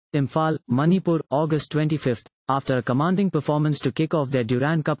Imphal, Manipur, August 25. After a commanding performance to kick off their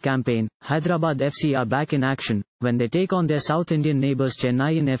Durand Cup campaign, Hyderabad FC are back in action, when they take on their South Indian neighbours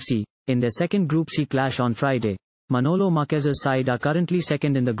Chennaiyin FC, in their second Group C clash on Friday. Manolo Marquez's side are currently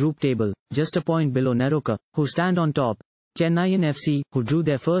second in the group table, just a point below NEROCA, who stand on top. Chennaiyin FC, who drew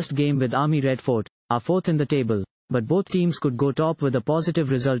their first game with Army Red Fort, are fourth in the table, but both teams could go top with a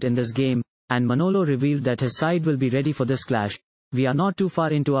positive result in this game, and Manolo revealed that his side will be ready for this clash. We are not too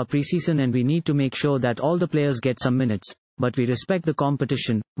far into our preseason and we need to make sure that all the players get some minutes, but we respect the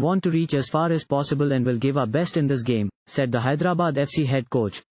competition, want to reach as far as possible and will give our best in this game, said the Hyderabad FC head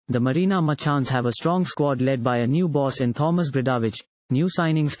coach. The Marina Machans have a strong squad led by a new boss in Thomas Brdaric.New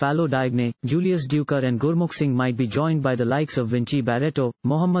signings Fallou Diagne, Julius Duker and Gurmukh Singh might be joined by the likes of Vincy Barretto,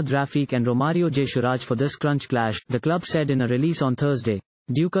 Mohammed, Rafique and Romario for this crunch clash, the club said in a release on Thursday.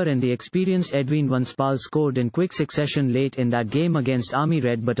 Duker and the experienced Edwin Vanspaul scored in quick succession late in that game against Army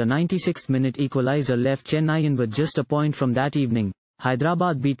Red, but a 96th minute equalizer left Chennaiyin with just a point from that evening.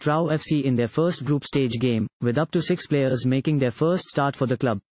 Hyderabad beat TRAU FC in their first group stage game, with up to 6 players making their first start for the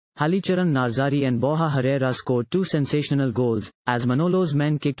club.Halicharan. Narzary and Borja Herrera scored 2 sensational goals, as Manolo's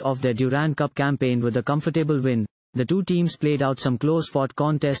men kicked off their Durand Cup campaign with a comfortable win. The two teams played out some close-fought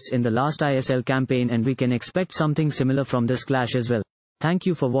contests in the last ISL campaign and we can expect something similar from this clash as well. Thank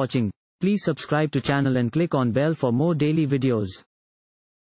you for watching. Please subscribe to channel and click on bell for more daily videos.